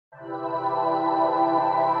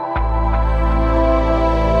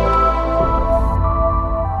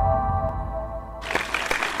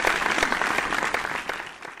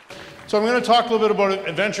So I'm going to talk a little bit about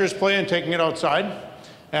adventurous play and taking it outside.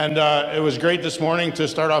 And it was great this morning to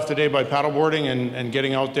start off the day by paddleboarding and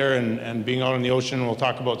getting out there and being out in the ocean. We'll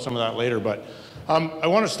talk about some of that later. But I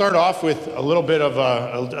want to start off with a little bit of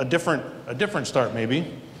a different start,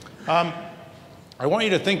 maybe. I want you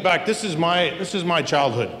to think back. This is my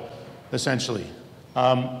childhood, essentially.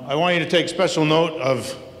 I want you to take special note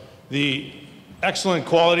of the excellent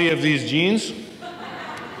quality of these jeans.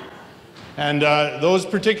 And those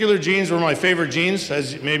particular jeans were my favorite jeans,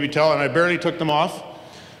 as you maybe tell, and I barely took them off.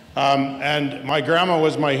 And my grandma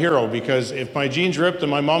was my hero, because if my jeans ripped and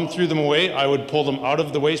my mom threw them away, I would pull them out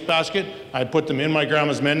of the wastebasket, I'd put them in my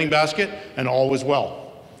grandma's mending basket, and all was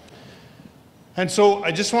well. And so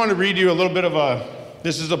I just want to read you a little bit of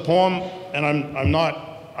this is a poem, and I'm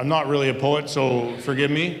not really a poet, so forgive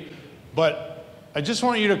me, but I just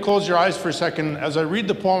want you to close your eyes for a second. As I read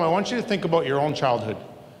the poem, I want you to think about your own childhood.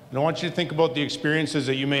 And I want you to think about the experiences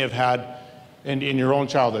that you may have had in your own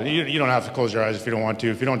childhood. You don't have to close your eyes if you don't want to.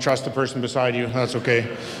 If you don't trust the person beside you, that's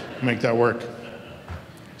okay. Make that work.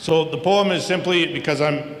 So the poem is simply, because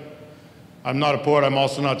I'm not a poet, I'm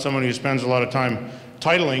also not someone who spends a lot of time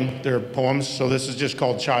titling their poems, so this is just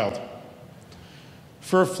called Child.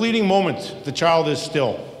 For a fleeting moment, the child is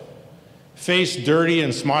still, face dirty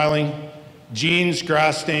and smiling, jeans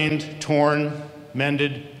grass-stained, torn,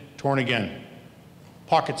 mended, torn again.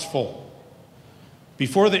 Pockets full.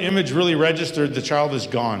 Before the image really registered, the child is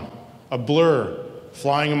gone, a blur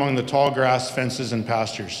flying among the tall grass, fences, and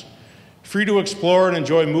pastures. Free to explore and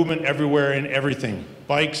enjoy movement everywhere in everything.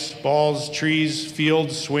 Bikes, balls, trees,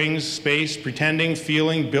 fields, swings, space, pretending,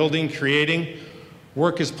 feeling, building, creating.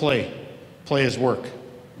 Work is play. Play is work.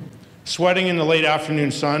 Sweating in the late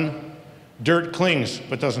afternoon sun. Dirt clings,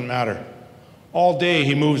 but doesn't matter. All day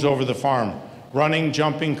he moves over the farm. Running,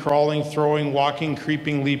 jumping, crawling, throwing, walking,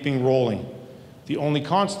 creeping, leaping, rolling. The only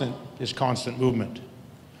constant is constant movement.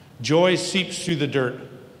 Joy seeps through the dirt.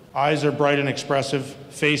 Eyes are bright and expressive.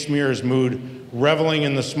 Face mirrors mood, reveling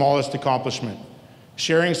in the smallest accomplishment.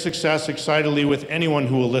 Sharing success excitedly with anyone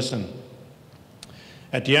who will listen.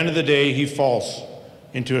 At the end of the day, he falls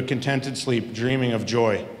into a contented sleep, dreaming of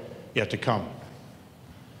joy yet to come.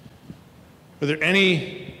 Are there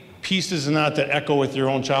any pieces in that echo with your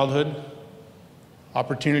own childhood?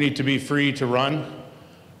 Opportunity to be free to run.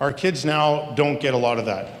 Our kids now don't get a lot of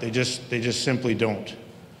that. They just simply don't.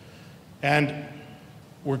 And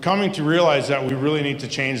we're coming to realize that we really need to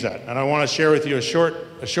change that. And I want to share with you a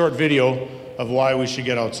short video of why we should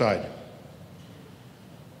get outside.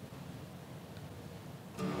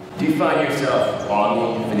 Do you find yourself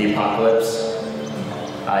longing for the apocalypse?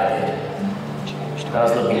 I did. I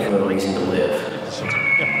was looking for a reason to live.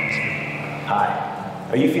 Hi.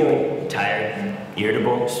 Are you feeling tired,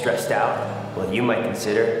 irritable, stressed out? Well, you might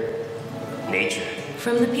consider nature.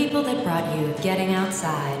 From the people that brought you Getting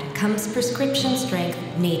Outside comes prescription strength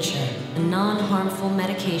Nature, a non-harmful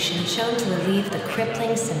medication shown to relieve the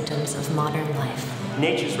crippling symptoms of modern life.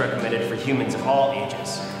 Nature's recommended for humans of all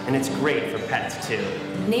ages, and it's great for pets too.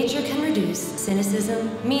 Nature can reduce cynicism,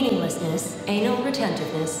 meaninglessness, anal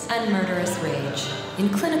retentiveness, and murderous rage. In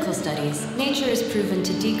clinical studies, Nature is proven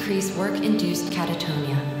to decrease work-induced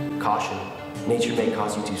catatonia. Caution. Nature may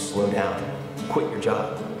cause you to slow down, quit your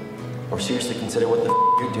job, or seriously consider what the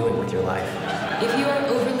you're doing with your life. If you are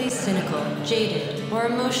overly cynical, jaded, or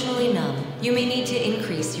emotionally numb, you may need to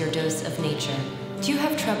increase your dose of Nature. Do you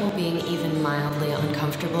have trouble being even mildly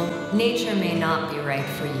uncomfortable? Nature may not be right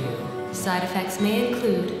for you. Side effects may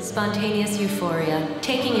include spontaneous euphoria,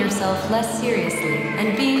 taking yourself less seriously,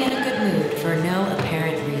 and being in a good mood for no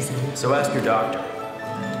apparent reason. So ask your doctor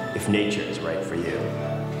if nature is right for you.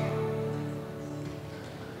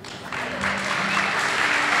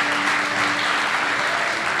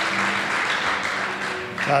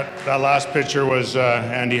 That last picture was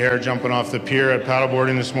Andy Hare jumping off the pier at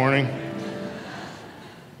paddleboarding this morning.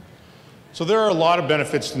 So there are a lot of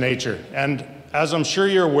benefits to nature, and as I'm sure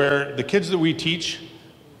you're aware, the kids that we teach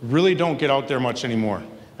really don't get out there much anymore,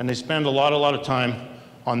 and they spend a lot of time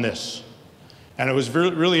on this. And it was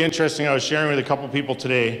really interesting. I was sharing with a couple people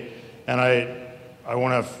today, and I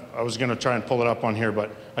was going to try and pull it up on here,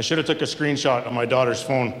 but I should have took a screenshot of my daughter's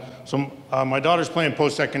phone. So my daughter's playing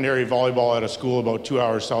post-secondary volleyball at a school about 2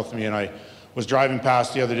 hours south of me, and I was driving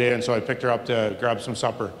past the other day, and so I picked her up to grab some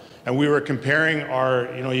supper. And we were comparing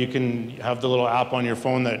our, you can have the little app on your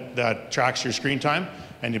phone that tracks your screen time,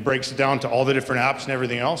 and it breaks it down to all the different apps and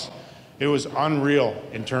everything else. It was unreal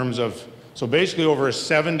in terms of, so basically over a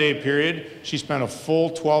 7-day period, she spent a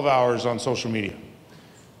full 12 hours on social media.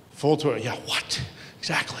 Full 12, yeah, what?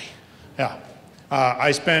 Exactly, yeah.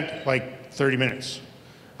 I spent like 30 minutes.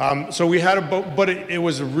 So we had but it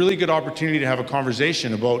was a really good opportunity to have a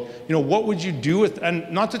conversation about, what would you do with, and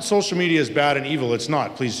not that social media is bad and evil, it's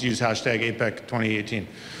not. Please use hashtag APPEC2018.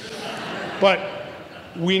 But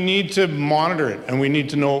we need to monitor it, and we need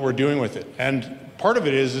to know what we're doing with it. And part of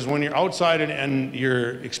it is when you're outside and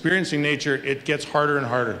you're experiencing nature, it gets harder and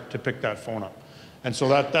harder to pick that phone up. And so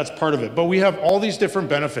that's part of it. But we have all these different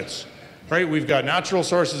benefits. Right? We've got natural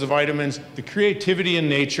sources of vitamins, the creativity in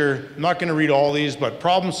nature. I'm not going to read all these, but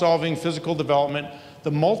problem solving, physical development.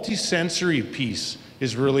 The multisensory piece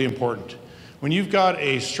is really important. When you've got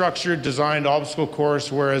a structured, designed obstacle course,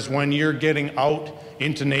 whereas when you're getting out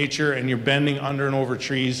into nature and you're bending under and over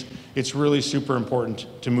trees, it's really super important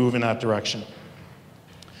to move in that direction.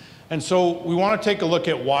 And so we want to take a look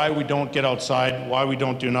at why we don't get outside, why we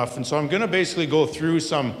don't do enough. And so I'm going to basically go through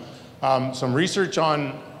some research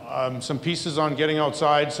on some pieces on getting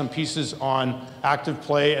outside, some pieces on active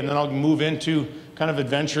play, and then I'll move into kind of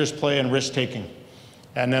adventurous play and risk-taking.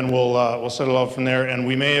 And then we'll settle out from there. And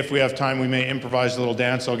we may, if we have time, we may improvise a little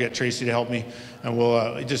dance. I'll get Tracy to help me, and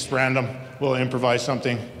we'll just random, we'll improvise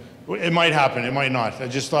something. It might happen, it might not. I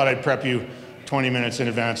just thought I'd prep you 20 minutes in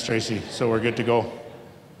advance, Tracy, so we're good to go.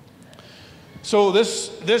 So this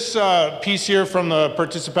piece here from the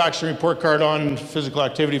participation report card on physical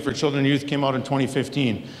activity for children and youth came out in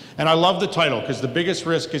 2015. And I love the title because the biggest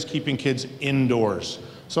risk is keeping kids indoors.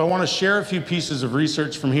 So I want to share a few pieces of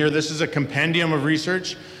research from here. This is a compendium of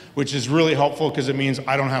research, which is really helpful because it means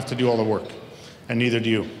I don't have to do all the work, and neither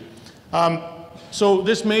do you. So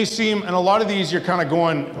this may seem, and a lot of these you're kind of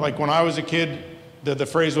going, like when I was a kid, the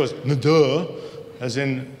phrase was, duh, as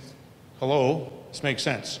in, hello, this makes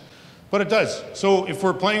sense. But it does. So if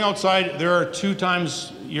we're playing outside, there are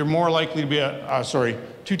you're more likely to be,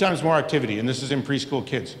 2 times more activity, and this is in preschool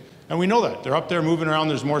kids. And we know that. They're up there moving around,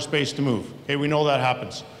 there's more space to move. Okay, we know that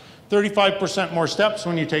happens. 35% more steps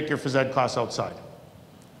when you take your phys ed class outside.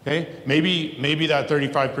 Okay, maybe that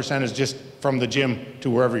 35% is just from the gym to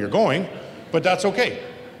wherever you're going, but that's okay,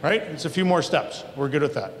 right? It's a few more steps. We're good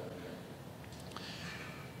with that.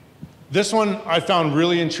 This one I found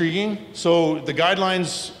really intriguing. So the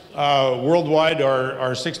guidelines worldwide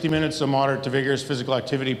are 60 minutes of moderate to vigorous physical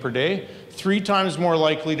activity per day, 3 times more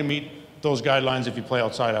likely to meet those guidelines if you play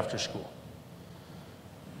outside after school.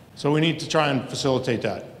 So we need to try and facilitate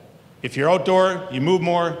that. If you're outdoor, you move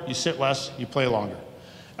more, you sit less, you play longer.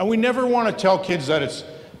 And we never want to tell kids that it's,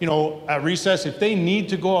 at recess, if they need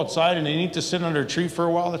to go outside and they need to sit under a tree for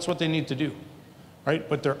a while, that's what they need to do, right?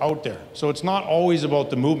 But they're out there. So it's not always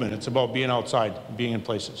about the movement, it's about being outside, being in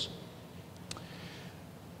places.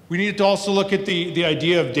 We need to also look at the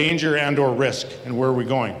idea of danger and or risk and where are we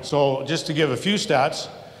going. So just to give a few stats,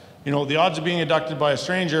 the odds of being abducted by a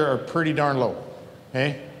stranger are pretty darn low,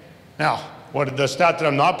 okay? Now, the stat that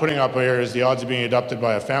I'm not putting up here is the odds of being abducted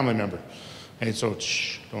by a family member. Okay, so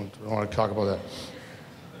don't want to talk about that.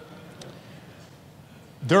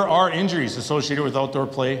 There are injuries associated with outdoor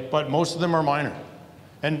play, but most of them are minor.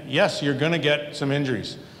 And yes, you're gonna get some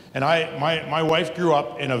injuries. And my wife grew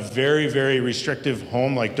up in a very, very restrictive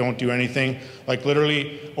home, like don't do anything. Like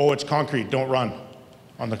literally, oh, it's concrete, don't run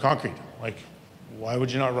on the concrete. Like, why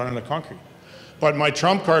would you not run on the concrete? But my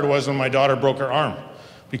trump card was when my daughter broke her arm,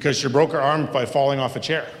 because she broke her arm by falling off a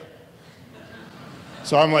chair.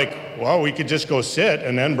 So I'm like, well, we could just go sit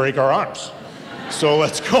and then break our arms. So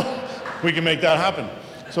let's go, we can make that happen.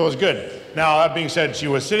 So it was good. Now, that being said, she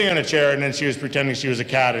was sitting on a chair and then she was pretending she was a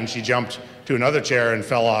cat and she jumped to another chair and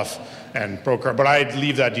fell off and broke her. But I'd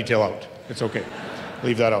leave that detail out. It's okay.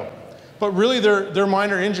 Leave that out. But really, they're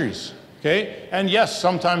minor injuries, okay? And yes,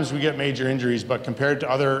 sometimes we get major injuries, but compared to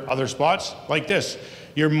other spots, like this,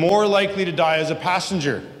 you're more likely to die as a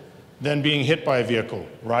passenger than being hit by a vehicle,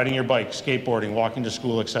 riding your bike, skateboarding, walking to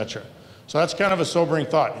school, etc. So that's kind of a sobering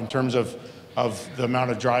thought in terms of the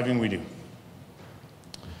amount of driving we do.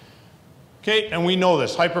 Okay, and we know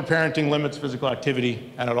this. Hyperparenting limits physical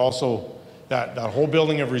activity, and it also, that whole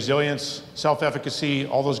building of resilience, self-efficacy,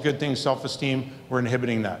 all those good things, self-esteem, we're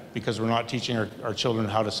inhibiting that because we're not teaching our children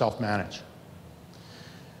how to self-manage.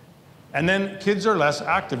 And then kids are less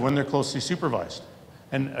active when they're closely supervised.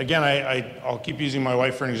 And again, I'll keep using my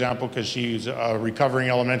wife for an example because she's a recovering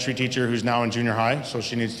elementary teacher who's now in junior high, so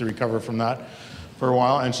she needs to recover from that for a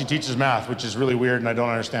while. And she teaches math, which is really weird and I don't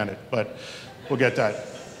understand it, but we'll get that.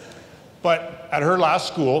 But at her last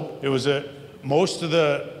school, it was most of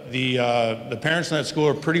the parents in that school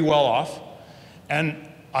are pretty well off. And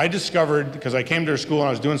I discovered, because I came to her school and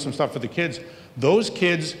I was doing some stuff with the kids, those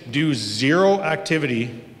kids do 0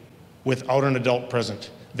 activity without an adult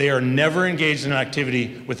present. They are never engaged in an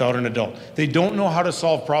activity without an adult. They don't know how to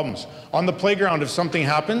solve problems. On the playground, if something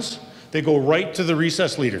happens, they go right to the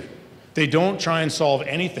recess leader. They don't try and solve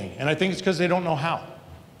anything. And I think it's because they don't know how.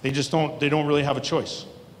 They don't really have a choice.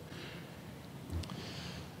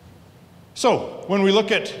 So when we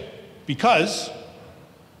look at, because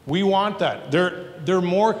we want that, they're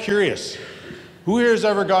more curious. Who here has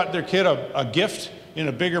ever got their kid a gift in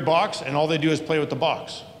a bigger box and all they do is play with the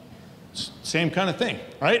box? Same kind of thing,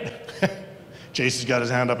 right? Jason's got his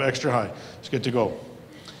hand up extra high. It's good to go.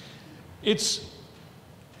 It's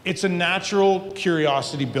a natural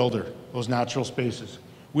curiosity builder, those natural spaces.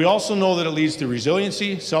 We also know that it leads to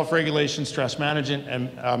resiliency, self-regulation, stress management,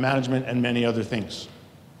 and many other things.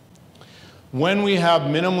 When we have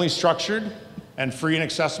minimally structured and free and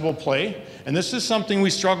accessible play, and this is something we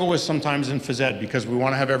struggle with sometimes in phys ed because we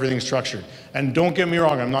want to have everything structured. And don't get me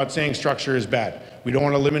wrong, I'm not saying structure is bad. We don't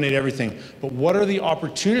want to eliminate everything. But what are the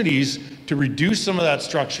opportunities to reduce some of that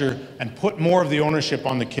structure and put more of the ownership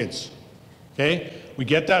on the kids? Okay? We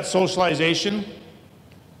get that socialization.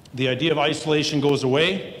 The idea of isolation goes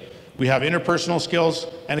away. We have interpersonal skills.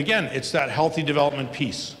 And again, it's that healthy development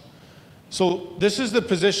piece. So this is the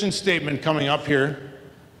position statement coming up here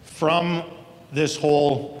from this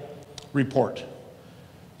whole report.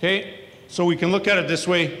 Okay? So we can look at it this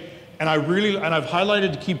way. And I've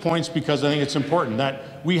highlighted the key points because I think it's important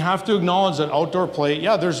that we have to acknowledge that outdoor play,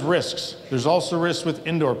 yeah, there's risks. There's also risks with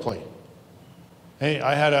indoor play. Hey,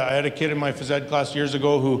 I had a kid in my phys ed class years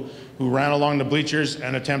ago who ran along the bleachers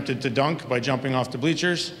and attempted to dunk by jumping off the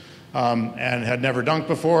bleachers and had never dunked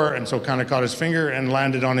before, and so kind of caught his finger and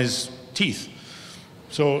landed on his teeth.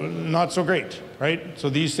 So not so great, right? So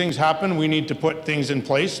these things happen. We need to put things in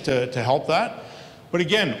place to help that. But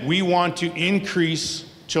again, we want to increase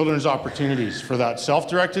children's opportunities for that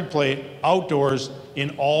self-directed play outdoors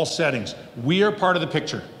in all settings. We are part of the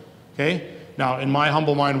picture, okay? Now, in my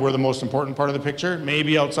humble mind, we're the most important part of the picture,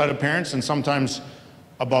 maybe outside of parents and sometimes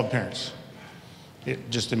above parents,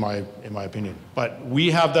 just in my opinion. But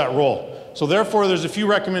we have that role. So therefore, there's a few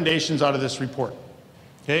recommendations out of this report,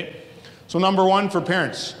 okay? So number one, for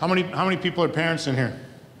parents, how many people are parents in here?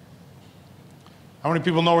 How many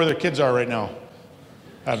people know where their kids are right now?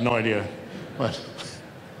 I have no idea, but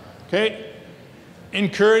okay,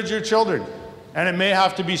 encourage your children, and it may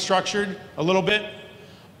have to be structured a little bit.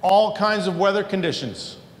 All kinds of weather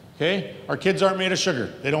conditions, okay? Our kids aren't made of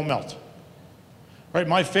sugar, they don't melt. Right,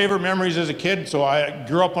 my favorite memories as a kid, so I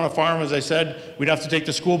grew up on a farm, as I said, we'd have to take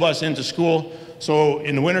the school bus into school. So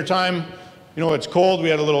in the wintertime, you know, it's cold, we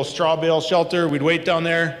had a little straw bale shelter, we'd wait down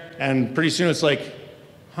there, and pretty soon it's like,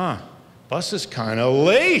 bus is kind of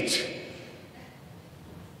late.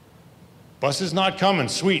 Bus is not coming,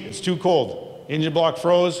 sweet, it's too cold. Engine block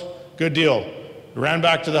froze, good deal. Ran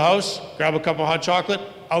back to the house, grab a cup of hot chocolate,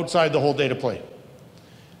 outside the whole day to play.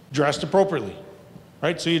 Dressed appropriately,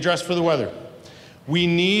 right? So you dress for the weather. We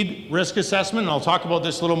need risk assessment, and I'll talk about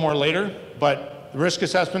this a little more later, but risk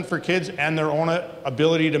assessment for kids and their own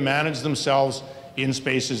ability to manage themselves in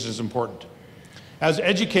spaces is important. As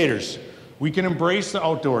educators, we can embrace the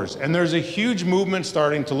outdoors, and there's a huge movement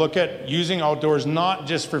starting to look at using outdoors not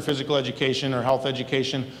just for physical education or health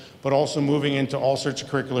education, but also moving into all sorts of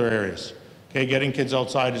curricular areas. Okay, getting kids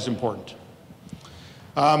outside is important.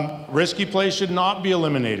 Risky play should not be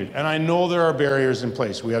eliminated, and I know there are barriers in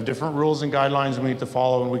place. We have different rules and guidelines we need to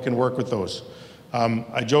follow, and we can work with those.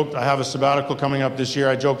 I joked, I have a sabbatical coming up this year.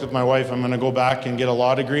 I joked with my wife, I'm going to go back and get a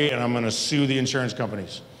law degree, and I'm going to sue the insurance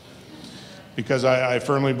companies. Because I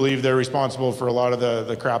firmly believe they're responsible for a lot of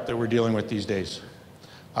the crap that we're dealing with these days.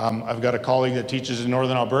 I've got a colleague that teaches in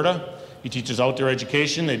northern Alberta. He teaches outdoor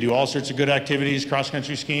education. They do all sorts of good activities,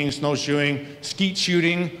 cross-country skiing, snowshoeing, skeet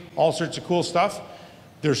shooting, all sorts of cool stuff.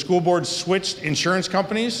 Their school board switched insurance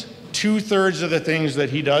companies. 2/3 of the things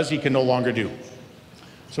that he does, he can no longer do.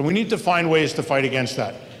 So we need to find ways to fight against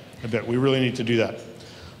that a bit. We really need to do that.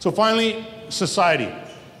 So finally, society.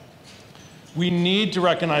 We need to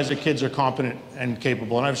recognize that kids are competent and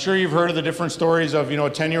capable. And I'm sure you've heard of the different stories of, you know,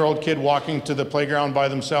 a 10-year-old kid walking to the playground by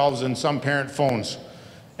themselves and some parent phones.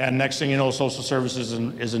 And next thing you know, social services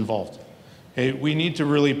is involved. Okay, we need to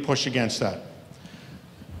really push against that.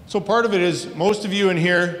 So part of it is, most of you in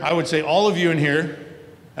here, I would say all of you in here,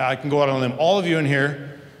 I can go out on a limb, all of you in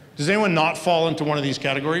here, does anyone not fall into one of these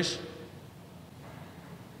categories?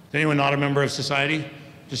 Is anyone not a member of society?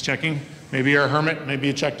 Just checking. Maybe you're a hermit, maybe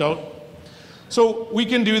you checked out. So we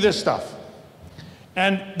can do this stuff.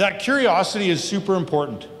 And that curiosity is super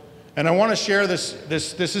important. And I want to share this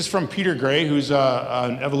is from Peter Gray, who's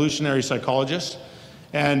an evolutionary psychologist.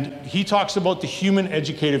 And he talks about the human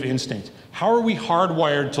educative instinct. How are we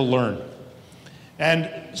hardwired to learn? And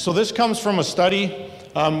so this comes from a study,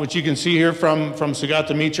 which you can see here from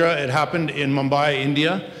Sugata Mitra. It happened in Mumbai,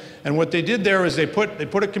 India. And what they did there was they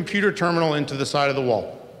put a computer terminal into the side of the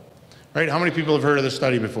wall. Right? How many people have heard of this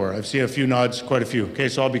study before? I've seen a few nods, quite a few. Okay,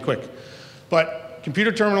 so I'll be quick. But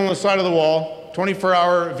computer terminal on the side of the wall,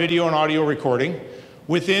 24-hour video and audio recording.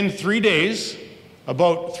 Within 3 days,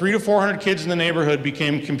 about 300 to 400 kids in the neighborhood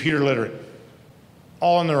became computer literate.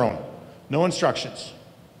 All on their own. No instructions.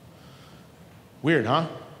 Weird, huh?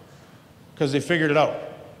 Because they figured it out.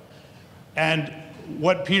 And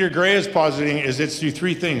what Peter Gray is positing is it's through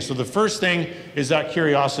three things. So the first thing is that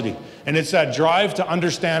curiosity. And it's that drive to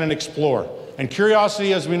understand and explore. And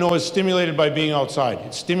curiosity, as we know, is stimulated by being outside.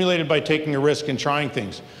 It's stimulated by taking a risk and trying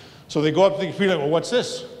things. So they go up to the computer, like, well, what's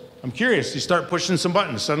this? I'm curious. You start pushing some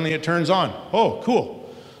buttons. Suddenly it turns on. Oh,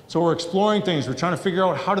 cool. So we're exploring things. We're trying to figure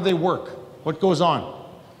out, how do they work? What goes on?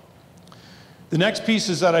 The next piece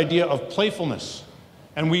is that idea of playfulness.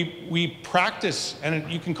 And we practice,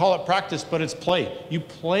 and you can call it practice, but it's play. You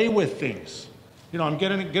play with things. You know, I'm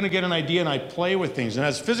going to get an idea and I play with things. And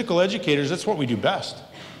as physical educators, that's what we do best,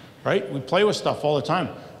 right? We play with stuff all the time.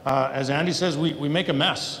 As Andy says, we make a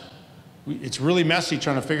mess. It's really messy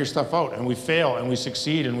trying to figure stuff out, and we fail and we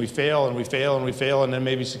succeed and we fail and we fail and we fail and then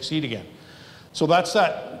maybe succeed again. So that's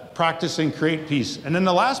that practice and create piece. And then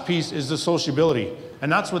the last piece is the sociability.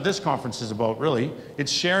 And that's what this conference is about, really.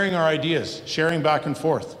 It's sharing our ideas, sharing back and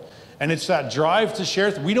forth. And it's that drive to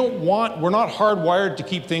share. We're not hardwired to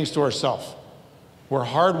keep things to ourselves. We're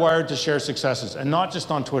hardwired to share successes, and not just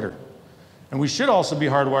on Twitter. And we should also be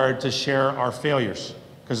hardwired to share our failures,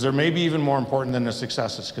 because they're maybe even more important than the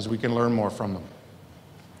successes, because we can learn more from them.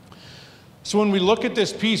 So when we look at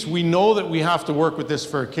this piece, we know that we have to work with this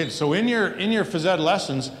for our kids. So in your phys ed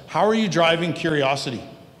lessons, how are you driving curiosity?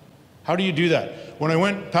 How do you do that? When I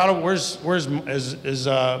went paddle, is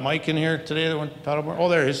Mike in here today that went paddleboard? Oh,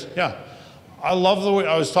 there he is. Yeah. I love the way,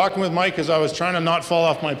 I was talking with Mike as I was trying to not fall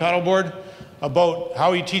off my paddleboard about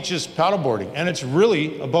how he teaches paddleboarding. And it's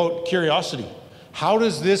really about curiosity. How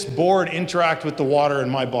does this board interact with the water in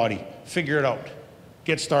my body? Figure it out.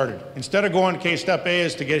 Get started. Instead of going, okay, step A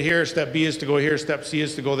is to get here, step B is to go here, step C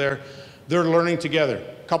is to go there, they're learning together.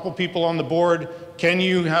 A couple people on the board. Can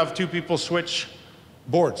you have two people switch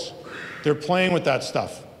boards? They're playing with that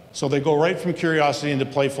stuff. So they go right from curiosity into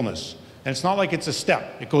playfulness. And it's not like it's a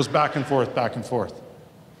step. It goes back and forth, back and forth.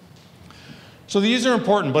 So these are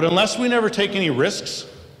important, but unless we never take any risks,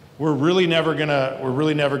 we're really never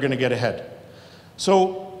gonna get ahead.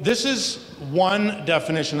 So this is one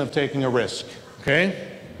definition of taking a risk,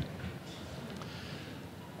 okay?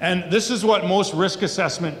 And this is what most risk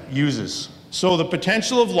assessment uses. So the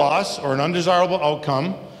potential of loss or an undesirable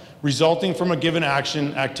outcome resulting from a given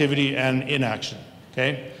action, activity, and inaction,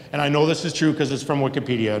 okay? And I know this is true because it's from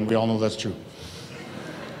Wikipedia, and we all know that's true.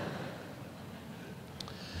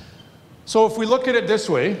 So if we look at it this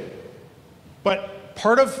way,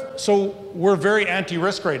 so we're very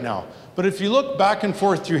anti-risk right now. But if you look back and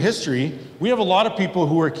forth through history, we have a lot of people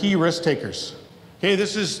who are key risk takers. Okay,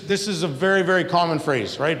 this is a very, very common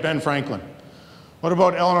phrase, right? Ben Franklin. What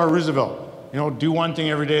about Eleanor Roosevelt? You know, do one thing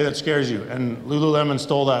every day that scares you. And Lululemon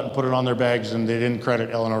stole that and put it on their bags, and they didn't credit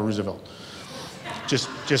Eleanor Roosevelt.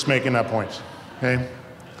 Just making that point, okay?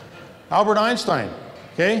 Albert Einstein,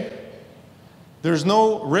 okay? There's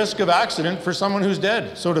no risk of accident for someone who's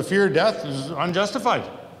dead. So to fear death is unjustified.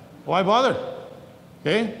 Why bother?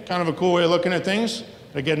 Okay, kind of a cool way of looking at things.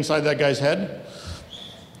 I get inside that guy's head.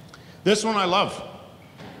 This one I love.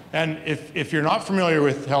 And if you're not familiar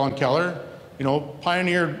with Helen Keller, you know,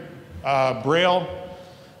 pioneered Braille.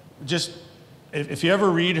 Just, if you ever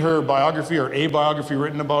read her biography or a biography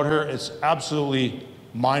written about her, it's absolutely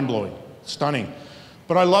mind-blowing, stunning.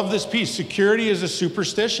 But I love this piece. Security is a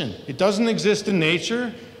superstition. It doesn't exist in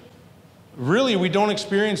nature. Really, we don't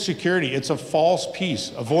experience security. It's a false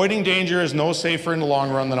piece. Avoiding danger is no safer in the long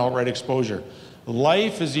run than outright exposure.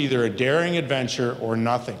 Life is either a daring adventure or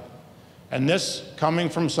nothing. And this coming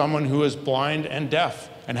from someone who is blind and deaf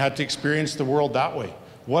and had to experience the world that way.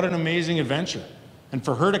 What an amazing adventure. And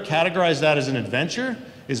for her to categorize that as an adventure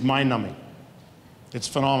is mind-numbing. It's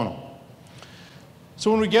phenomenal. So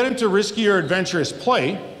when we get into risky or adventurous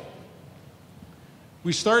play,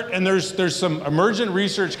 we start, and there's some emergent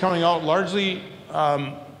research coming out, largely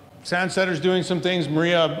Sandsetter's doing some things.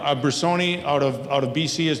 Maria Brissoni out of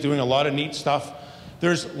BC is doing a lot of neat stuff.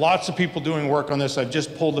 There's lots of people doing work on this. I've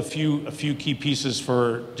just pulled a few key pieces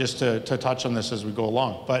for just to touch on this as we go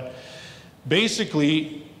along. But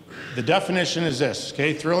basically, the definition is this,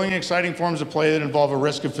 okay? Thrilling, exciting forms of play that involve a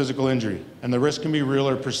risk of physical injury. And the risk can be real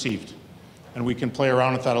or perceived. And we can play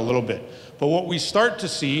around with that a little bit. But what we start to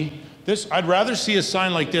see, I'd rather see a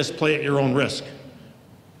sign like this, play at your own risk,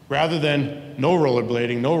 rather than no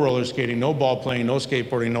rollerblading, no roller skating, no ball playing, no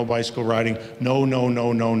skateboarding, no bicycle riding, no, no,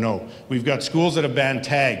 no, no, no. We've got schools that have banned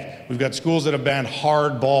tag. We've got schools that have banned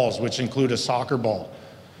hard balls, which include a soccer ball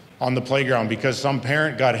on the playground because some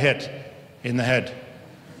parent got hit in the head,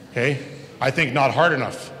 okay? I think not hard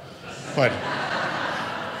enough, but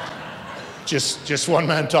just one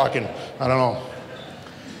man talking, I don't know.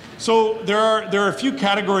 So there are a few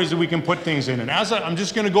categories that we can put things in, and I'm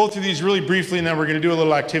just going to go through these really briefly, and then we're going to do a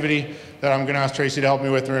little activity that I'm going to ask Tracy to help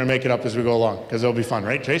me with. We're going to make it up as we go along, because it'll be fun,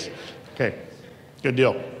 right, Trace? Okay, good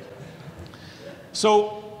deal.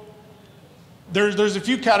 So there's a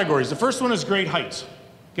few categories. The first one is great heights.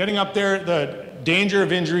 Getting up there, the danger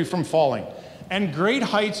of injury from falling. And great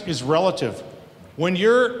heights is relative. When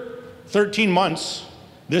you're 13 months,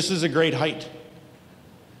 this is a great height.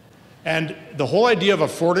 And the whole idea of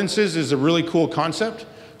affordances is a really cool concept.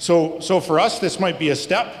 So for us, this might be a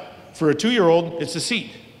step. For a 2-year-old, it's a seat,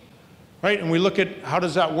 right? And we look at how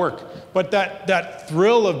does that work. But that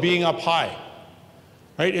thrill of being up high,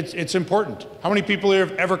 right? It's important. How many people here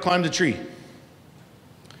have ever climbed a tree?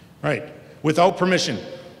 Right, without permission.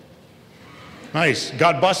 Nice,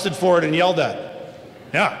 got busted for it and yelled at.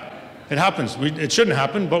 Yeah, it happens. It shouldn't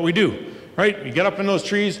happen, but we do, right? You get up in those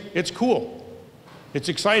trees, it's cool. It's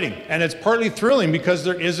exciting, and it's partly thrilling because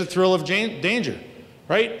there is a thrill of danger,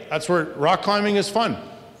 right? That's where rock climbing is fun.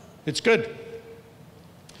 It's good.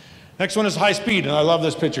 Next one is high speed, and I love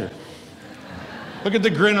this picture. Look at the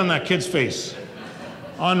grin on that kid's face.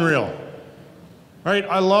 Unreal, right?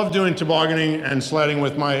 I love doing tobogganing and sledding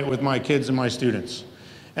with my kids and my students.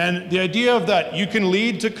 And the idea of that you can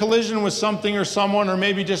lead to collision with something or someone, or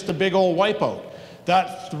maybe just a big old wipeout.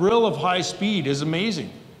 That thrill of high speed is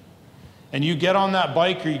amazing. And you get on that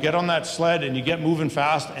bike or you get on that sled and you get moving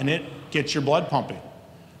fast and it gets your blood pumping,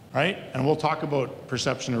 right? And we'll talk about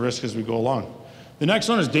perception of risk as we go along. The next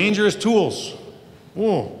one is dangerous tools.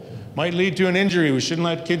 Ooh, might lead to an injury. We shouldn't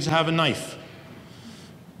let kids have a knife.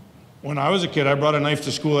 When I was a kid, I brought a knife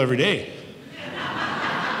to school every day.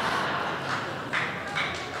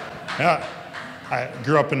 Yeah, I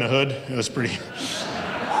grew up in the hood. It was pretty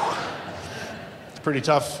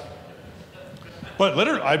tough. But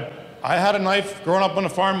literally, I had a knife growing up on the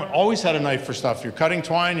farm, always had a knife for stuff. You're cutting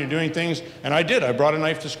twine, you're doing things, and I did. I brought a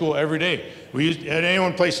knife to school every day. Did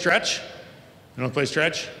anyone play stretch? Anyone play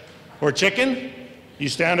stretch? Or chicken? You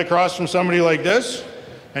stand across from somebody like this,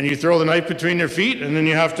 and you throw the knife between their feet, and then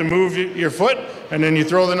you have to move your foot, and then you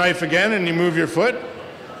throw the knife again, and you move your foot.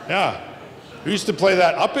 Yeah. We used to play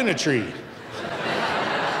that up in a tree.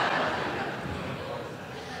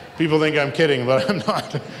 People think I'm kidding, but I'm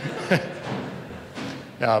not.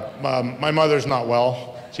 Yeah, my mother's not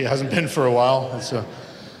well. She hasn't been for a while.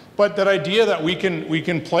 But that idea that we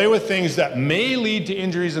can play with things that may lead to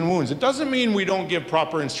injuries and wounds. It doesn't mean we don't give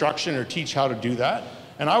proper instruction or teach how to do that.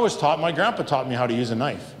 And I was taught, my grandpa taught me how to use a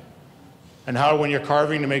knife. And how, when you're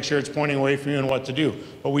carving, to make sure it's pointing away from you and what to do.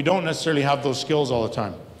 But we don't necessarily have those skills all the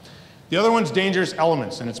time. The other one's dangerous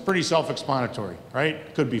elements, and it's pretty self-explanatory,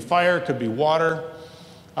 right? Could be fire, could be water.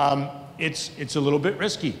 It's a little bit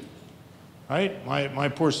risky, right? My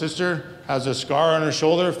poor sister has a scar on her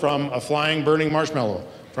shoulder from a flying, burning marshmallow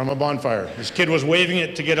from a bonfire. This kid was waving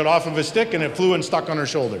it to get it off of a stick, and it flew and stuck on her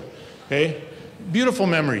shoulder, okay? Beautiful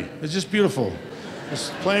memory. It's just beautiful.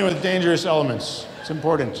 Just playing with dangerous elements. It's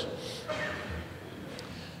important.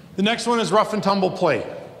 The next one is rough and tumble play,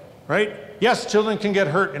 right? Yes, children can get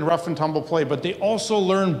hurt in rough and tumble play, but they also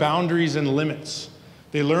learn boundaries and limits.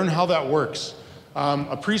 They learn how that works.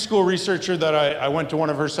 A preschool researcher that I went to one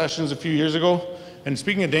of her sessions a few years ago, and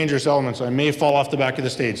speaking of dangerous elements, I may fall off the back of the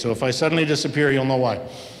stage, so if I suddenly disappear, you'll know why.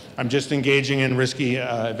 I'm just engaging in risky,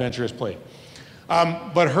 adventurous play.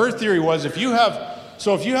 But her theory was if you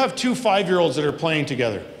have two 5-year-olds that are playing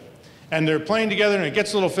together, and they're playing together and it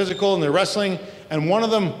gets a little physical and they're wrestling, and one of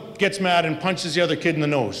them gets mad and punches the other kid in the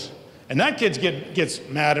nose. And that kid gets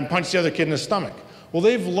mad and punches the other kid in the stomach. Well,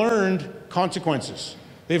 they've learned consequences.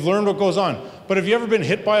 They've learned what goes on. But have you ever been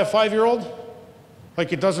hit by a 5-year-old?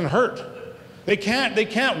 Like, it doesn't hurt. They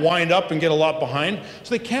can't wind up and get a lot behind, so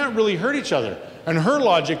they can't really hurt each other. And her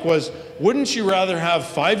logic was, wouldn't you rather have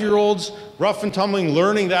 5-year-olds rough and tumbling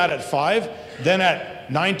learning that at 5 than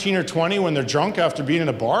at 19 or 20 when they're drunk after being in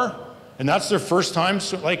a bar? And that's their first time,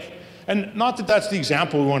 so and not that that's the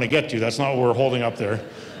example we want to get to. That's not what we're holding up there.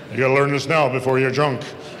 You gotta learn this now before you're drunk.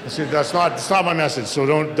 That's not my message, so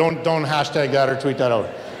don't hashtag that or tweet that out.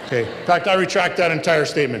 Okay. In fact, I retract that entire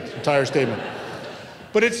statement.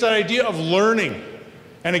 But it's that idea of learning.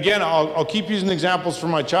 And again, I'll keep using examples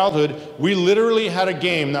from my childhood. We literally had a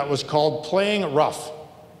game that was called Playing Rough.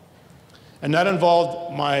 And that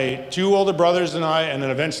involved my 2 older brothers and I, and then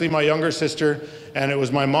eventually my younger sister. And it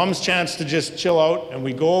was my mom's chance to just chill out. And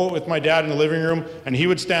we'd go with my dad in the living room, and he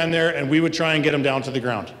would stand there, and we would try and get him down to the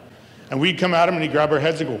ground. And we'd come at him, and he'd grab our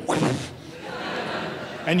heads and go,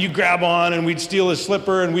 and you'd grab on, and we'd steal his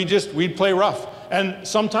slipper, and we'd play rough. And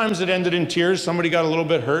sometimes it ended in tears. Somebody got a little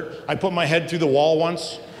bit hurt. I put my head through the wall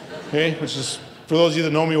once, okay, which is, for those of you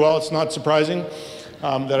that know me well, it's not surprising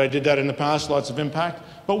that I did that in the past, lots of impact.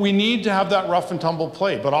 But we need to have that rough and tumble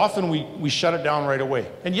play. But often we shut it down right away.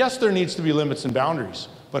 And yes, there needs to be limits and boundaries.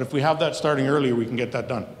 But if we have that starting earlier, we can get that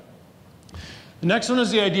done. The next one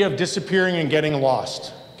is the idea of disappearing and getting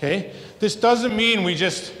lost, okay? This doesn't mean we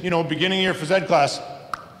just, beginning of year phys ed class,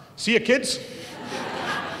 see you kids.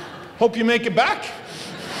 Hope you make it back.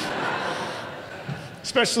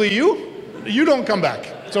 Especially you. You don't come back.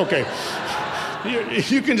 It's okay.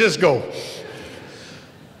 You can just go.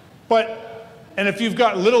 And if you've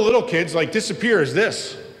got little kids, like disappear is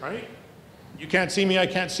this, right? You can't see me, I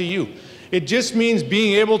can't see you. It just means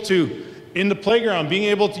being able to, in the playground, being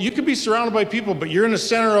able to, you could be surrounded by people, but you're in the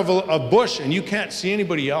center of a bush and you can't see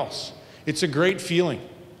anybody else. It's a great feeling,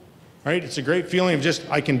 right? It's a great feeling of just,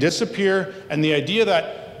 I can disappear, and the idea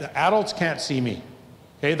that the adults can't see me,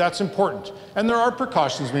 okay? That's important. And there are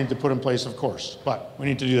precautions we need to put in place, of course, but we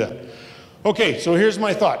need to do that. Okay, so here's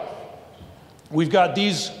my thought. We've got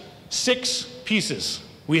these 6 pieces.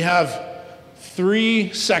 We have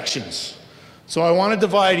 3 sections. So I want to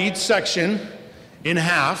divide each section in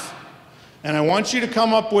half, and I want you to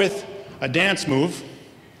come up with a dance move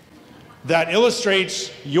that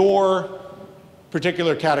illustrates your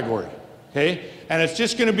particular category, okay? And it's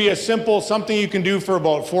just going to be a simple, something you can do for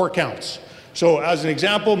about 4 counts. So as an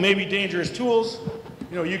example, maybe dangerous tools.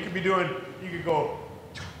 You could be doing, you could go,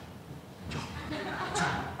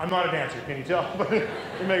 I'm not a dancer, can you tell? But we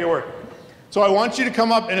make it work. So I want you to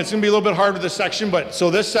come up, and it's going to be a little bit hard with this section, but so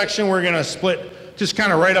this section we're going to split just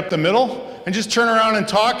kind of right up the middle, and just turn around and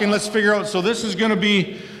talk, and let's figure out, so this is going to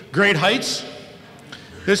be great heights.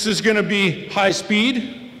 This is going to be high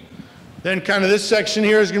speed. Then kind of this section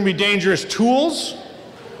here is going to be dangerous tools,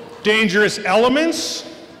 dangerous elements,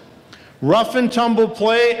 rough and tumble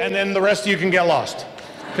play, and then the rest of you can get lost,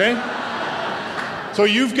 okay? So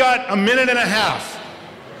you've got a minute and a half.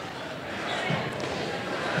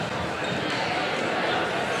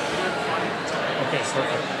 Okay,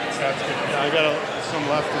 perfect. That's good. Yeah, I got some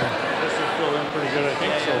left, and this will fill in pretty good, I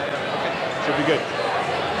think, so should be good.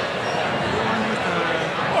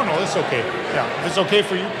 Oh no, that's okay. Yeah, if it's okay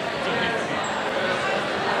for you.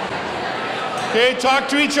 Okay, talk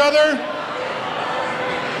to each other.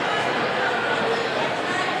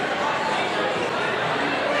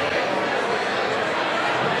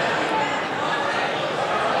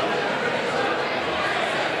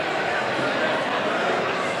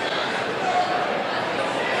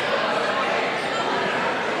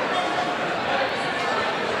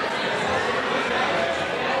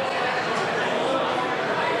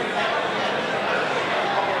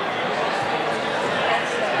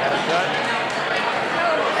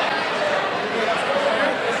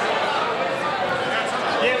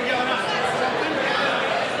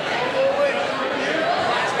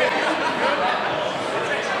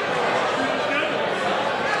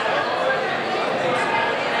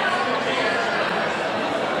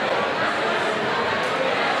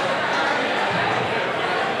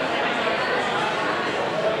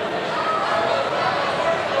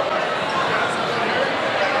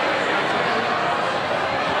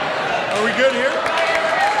 Are we good here?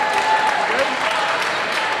 Good?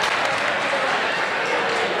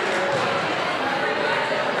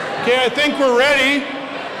 Okay, I think we're ready. If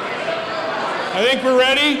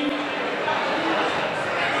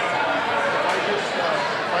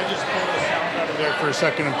I just pull the sound out of there for a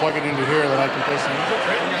second and plug it into here, then I can play some music,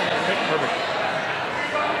 right? Okay, perfect.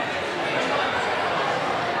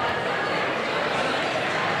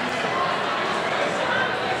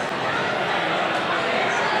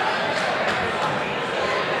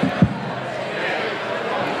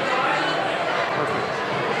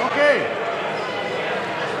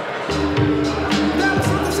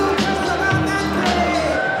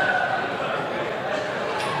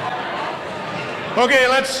 Okay,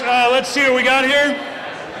 let's see what we got here.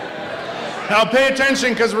 Now pay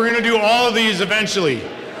attention, because we're going to do all of these eventually.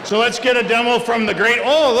 So let's get a demo from the great,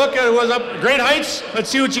 oh look, it was up, great heights. Let's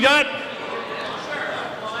see what you got.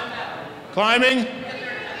 Climbing,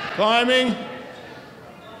 climbing,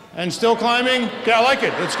 and still climbing. Okay, I like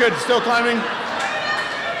it, it's good, still climbing.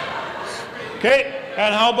 Okay,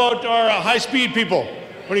 and how about our high speed people?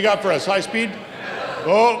 What do you got for us, high speed?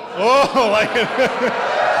 Oh, like it.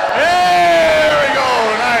 There we go,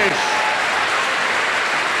 nice.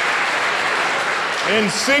 In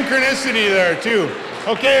synchronicity there, too.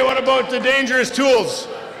 Okay, what about the dangerous tools?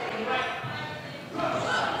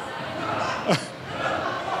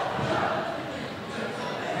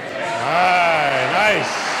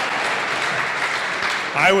 Nice.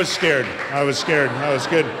 I was scared. I was scared. That was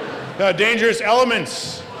good. Dangerous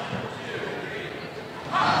elements.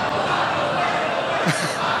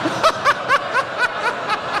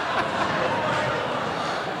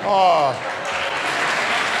 Oh.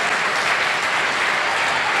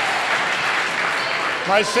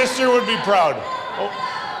 My sister would be proud. Oh.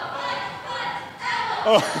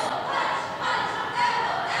 Oh.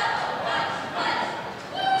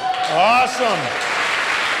 Awesome.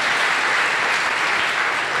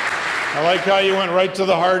 I like how you went right to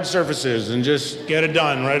the hard surfaces and just get it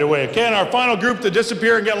done right away. Okay, and our final group to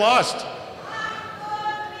disappear and get lost.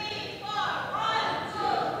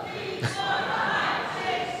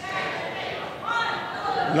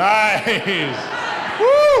 Nice.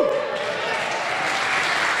 Woo!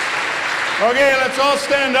 Okay, let's all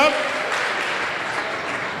stand up.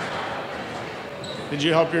 Did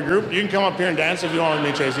you help your group? You can come up here and dance if you want with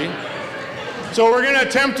me, Tracy. So we're going to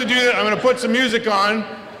attempt to do that. I'm going to put some music on.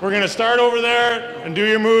 We're going to start over there and do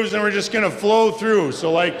your moves, and we're just going to flow through. So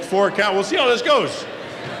like 4 count. We'll see how this goes.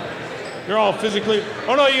 You're all physically...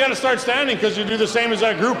 Oh, no, you got to start standing because you do the same as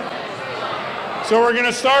that group. So we're going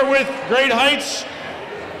to start with great heights.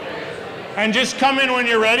 And just come in when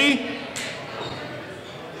you're ready.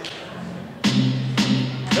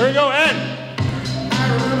 There we go, and.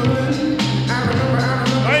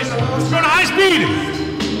 Nice. Let's go to high speed.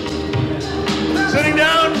 Sitting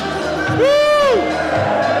down. Woo!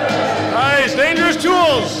 Nice. Dangerous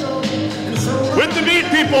tools. With the beat,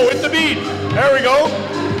 people, with the beat. There we go.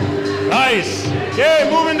 Nice. Okay,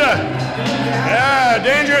 moving to. Yeah,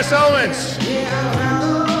 dangerous elements.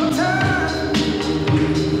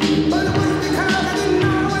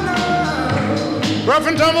 Rough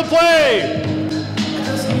and tumble play.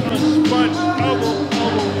 Punch, elbow,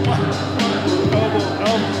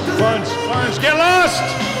 punch, punch. Get lost.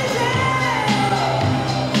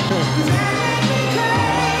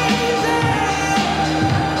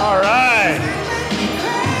 All right.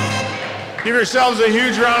 Give yourselves a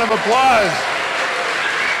huge round of applause.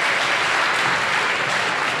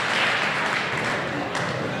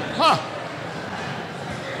 Huh.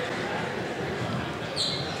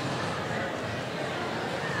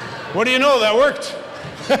 What do you know? That worked.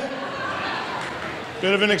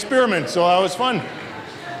 Bit of an experiment, so that was fun.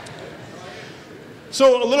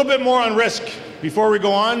 So a little bit more on risk before we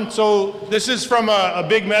go on. So this is from a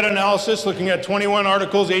big meta-analysis looking at 21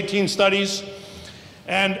 articles, 18 studies,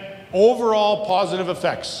 and overall positive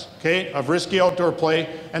effects, okay, of risky outdoor play.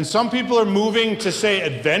 And some people are moving to say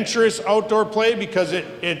adventurous outdoor play because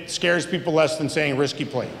it scares people less than saying risky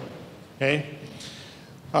play, okay?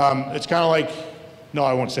 It's kind of like, no,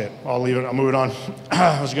 I won't say it. I'll leave it. I'll move it on.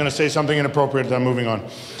 I was going to say something inappropriate, but I'm moving on.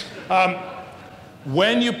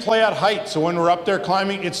 When you play at height, so when we're up there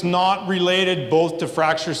climbing, it's not related both to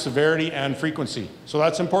fracture severity and frequency. So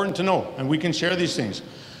that's important to know, and we can share these things.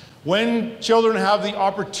 When children have the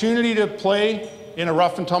opportunity to play in a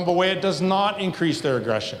rough and tumble way, it does not increase their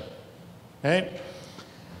aggression. Okay?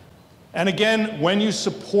 And again, when you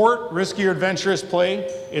support risky or adventurous play,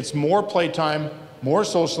 it's more playtime, more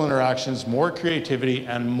social interactions, more creativity,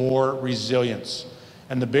 and more resilience.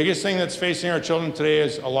 And the biggest thing that's facing our children today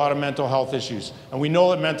is a lot of mental health issues. And we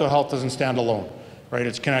know that mental health doesn't stand alone, right?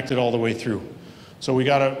 It's connected all the way through. So we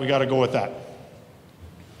gotta go with that.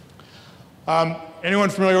 Anyone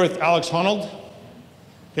familiar with Alex Honnold?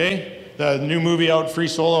 Okay, the new movie out, Free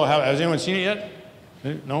Solo. Has anyone seen it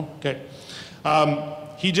yet? No? Okay.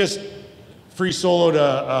 He just free soloed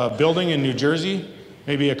a building in New Jersey,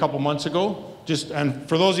 maybe a couple months ago. And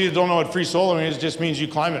for those of you who don't know what free soloing is, it just means you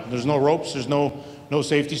climb it. There's no ropes, there's no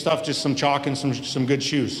safety stuff, just some chalk and some good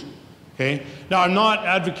shoes. Okay? Now, I'm not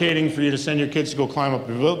advocating for you to send your kids to go climb up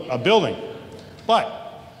a building, but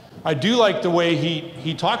I do like the way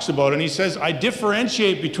he talks about it, and he says, I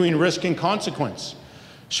differentiate between risk and consequence.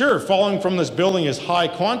 Sure, falling from this building is high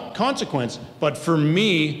consequence, but for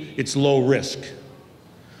me, it's low risk.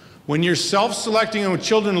 When you're self-selecting and when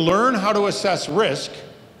children learn how to assess risk,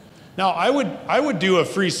 now I would do a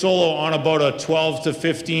free solo on about a 12 to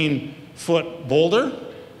 15 foot boulder.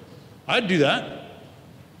 I'd do that,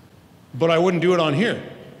 but I wouldn't do it on here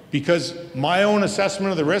because my own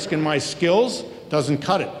assessment of the risk and my skills doesn't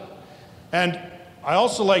cut it. And I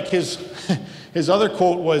also like his other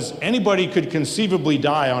quote was, anybody could conceivably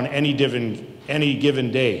die on any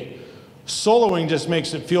given day. Soloing just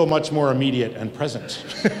makes it feel much more immediate and present.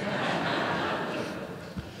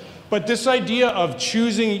 But this idea of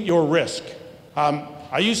choosing your risk,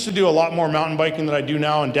 I used to do a lot more mountain biking than I do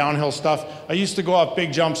now and downhill stuff. I used to go off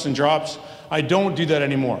big jumps and drops. I don't do that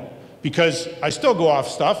anymore because I still go off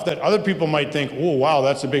stuff that other people might think, oh, wow,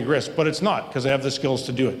 that's a big risk, but it's not because I have the skills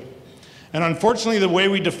to do it. And unfortunately, the way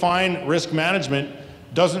we define risk management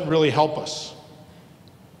doesn't really help us.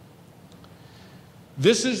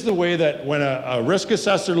 This is the way that when a risk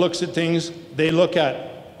assessor looks at things, they look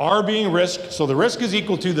at R being risk. So the risk is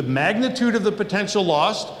equal to the magnitude of the potential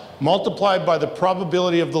loss multiplied by the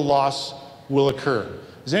probability of the loss will occur.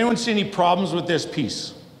 Does anyone see any problems with this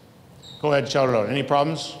piece? Go ahead, shout it out. Any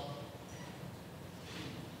problems?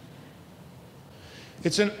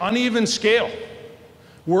 It's an uneven scale.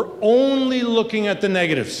 We're only looking at the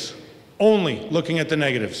negatives. Only looking at the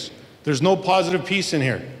negatives. There's no positive piece in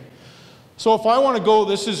here. So if I want to go,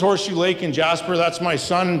 this is Horseshoe Lake in Jasper. That's my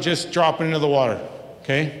son just dropping into the water.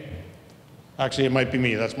 Okay? Actually, it might be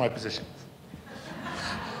me. That's my position.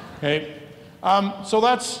 Okay? So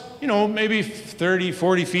that's, you know, maybe 30,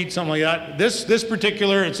 40 feet, something like that. This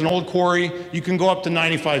particular, it's an old quarry. You can go up to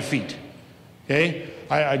 95 feet. Okay?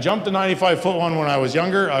 I jumped the 95-foot one when I was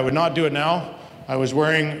younger. I would not do it now. I was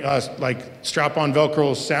wearing like strap-on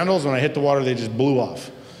Velcro sandals. When I hit the water, they just blew off.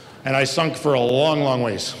 And I sunk for a long, long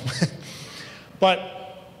ways.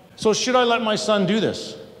 But, so should I let my son do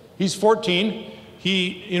this? He's 14.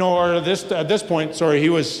 He, you know, or at this point, sorry, he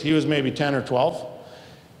was maybe 10 or 12.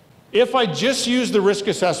 If I just use the risk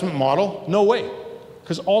assessment model, no way.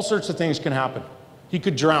 Because all sorts of things can happen. He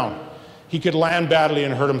could drown. He could land badly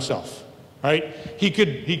and hurt himself. Right? He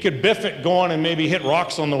could biff it going and maybe hit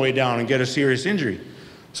rocks on the way down and get a serious injury.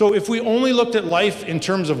 So if we only looked at life in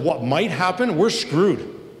terms of what might happen, we're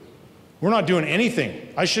screwed. We're not doing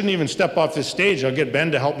anything. I shouldn't even step off this stage. I'll get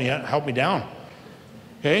Ben to help me down.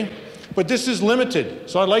 Okay? But this is limited.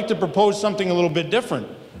 So I'd like to propose something a little bit different,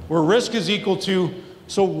 where risk is equal to,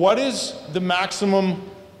 so what is the maximum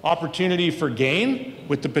opportunity for gain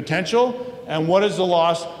with the potential, and what is the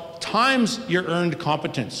loss times your earned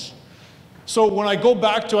competence? So when I go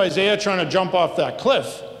back to Isaiah trying to jump off that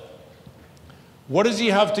cliff, what does he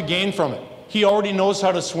have to gain from it? He already knows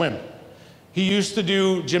how to swim. He used to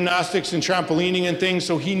do gymnastics and trampolining and things,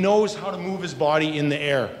 so he knows how to move his body in the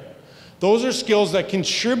air. Those are skills that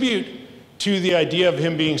contribute to the idea of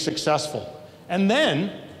him being successful. And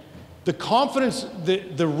then the confidence,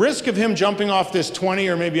 the risk of him jumping off this 20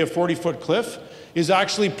 or maybe a 40-foot cliff is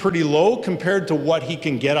actually pretty low compared to what he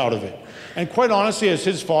can get out of it. And quite honestly, as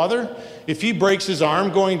his father, if he breaks his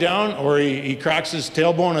arm going down or he cracks his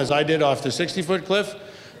tailbone as I did off the 60-foot cliff,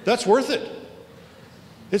 that's worth it.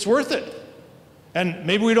 It's worth it. And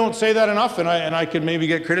maybe we don't say that enough, and I could maybe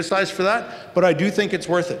get criticized for that, but I do think it's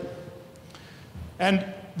worth it. And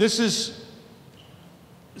this is,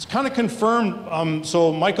 it's kind of confirmed.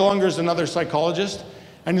 So Michael Unger is another psychologist,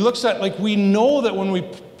 and he looks at, like, we know that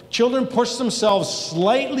when children push themselves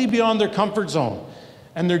slightly beyond their comfort zone,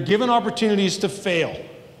 and they're given opportunities to fail.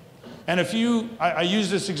 And if I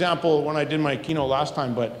used this example when I did my keynote last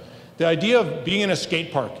time, but the idea of being in a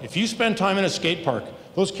skate park, if you spend time in a skate park,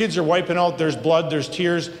 those kids are wiping out, there's blood, there's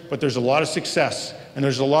tears, but there's a lot of success, and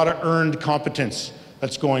there's a lot of earned competence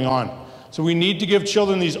that's going on. So we need to give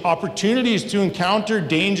children these opportunities to encounter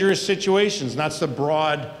dangerous situations, and that's the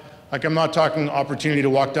broad, like, I'm not talking opportunity to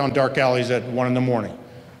walk down dark alleys at 1 in the morning,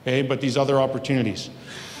 okay, but these other opportunities.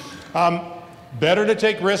 Better to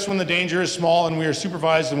take risks when the danger is small and we are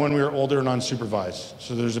supervised than when we are older and unsupervised.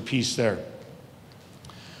 So there's a piece there.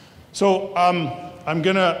 So I'm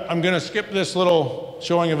gonna skip this little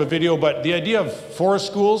showing of a video, but the idea of forest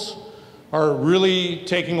schools are really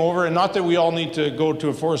taking over, and not that we all need to go to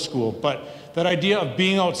a forest school, but that idea of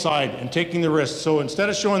being outside and taking the risks. So instead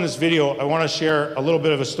of showing this video, I want to share a little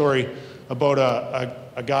bit of a story about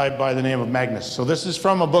a guy by the name of Magnus. So this is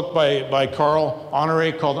from a book by Carl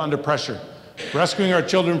Honore called Under Pressure. Rescuing our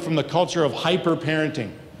children from the culture of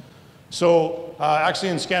hyper-parenting. So actually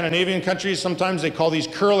in Scandinavian countries, sometimes they call these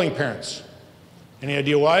curling parents. Any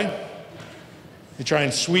idea why? They try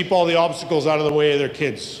and sweep all the obstacles out of the way of their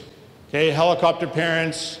kids. Okay, helicopter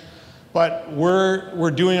parents, but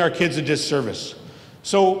we're doing our kids a disservice.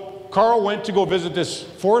 So Carl went to go visit this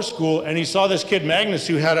forest school, and he saw this kid, Magnus,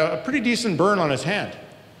 who had a pretty decent burn on his hand.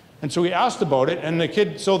 And so he asked about it, and the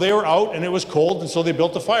kid, so they were out and it was cold, and so they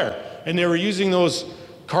built a fire. And they were using those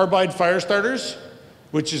carbide fire starters,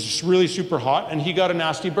 which is really super hot, and he got a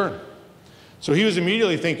nasty burn. So he was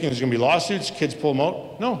immediately thinking there's gonna be lawsuits, kids pull him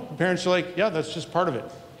out. No, the parents are like, yeah, that's just part of it.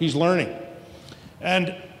 He's learning.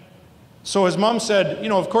 And so his mom said, you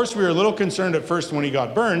know, of course we were a little concerned at first when he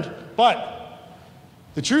got burned, but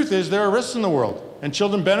the truth is there are risks in the world, and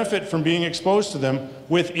children benefit from being exposed to them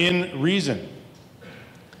within reason.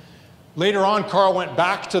 Later on, Carl went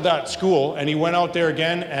back to that school, and he went out there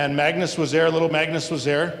again, and Magnus was there, little Magnus was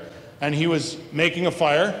there, and he was making a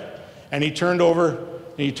fire, and he turned over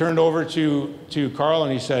to Carl,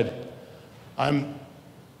 and he said,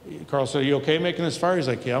 Carl said, "Are you okay making this fire?" He's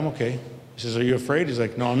like, "Yeah, I'm okay." He says, "Are you afraid?" He's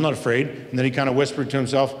like, "No, I'm not afraid." And then he kind of whispered to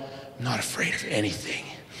himself, "I'm not afraid of anything."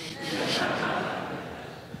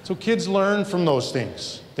 So kids learn from those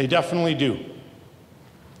things. They definitely do.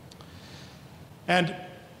 And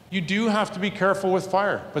you do have to be careful with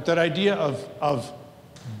fire, but that idea of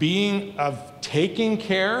taking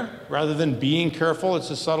care rather than being careful, it's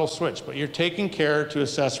a subtle switch, but you're taking care to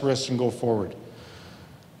assess risks and go forward.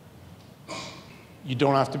 You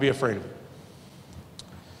don't have to be afraid of it.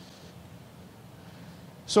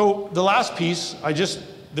 So the last piece, I've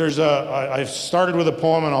started with a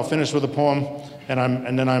poem and I'll finish with a poem,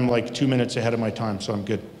 and then I'm like 2 minutes ahead of my time, so I'm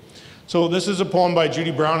good. So this is a poem by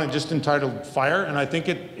Judy Brown, and just entitled Fire, and I think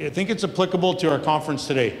it's applicable to our conference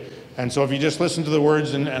today. And so if you just listen to the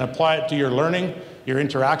words and apply it to your learning, your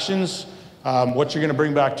interactions, what you're going to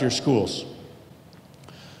bring back to your schools.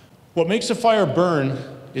 What makes a fire burn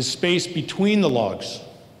is space between the logs,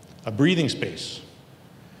 a breathing space.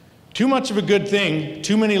 Too much of a good thing,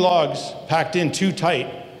 too many logs packed in too tight,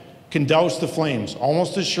 can douse the flames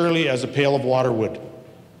almost as surely as a pail of water would.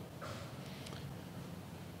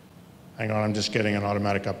 Hang on, I'm just getting an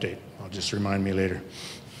automatic update. I'll just remind me later.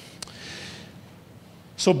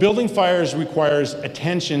 So building fires requires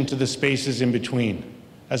attention to the spaces in between,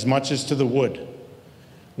 as much as to the wood.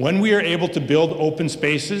 When we are able to build open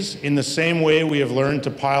spaces in the same way we have learned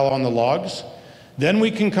to pile on the logs, then we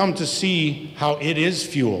can come to see how it is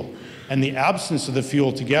fuel and the absence of the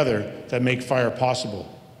fuel together that make fire possible.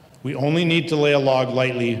 We only need to lay a log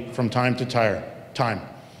lightly from time to time.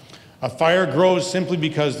 A fire grows simply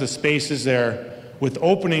because the space is there, with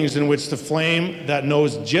openings in which the flame that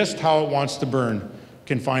knows just how it wants to burn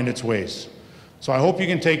can find its ways. So I hope you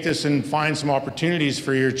can take this and find some opportunities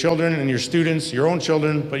for your children and your students, your own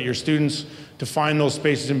children, but your students, to find those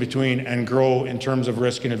spaces in between and grow in terms of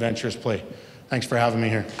risk and adventurous play. Thanks for having me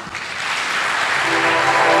here.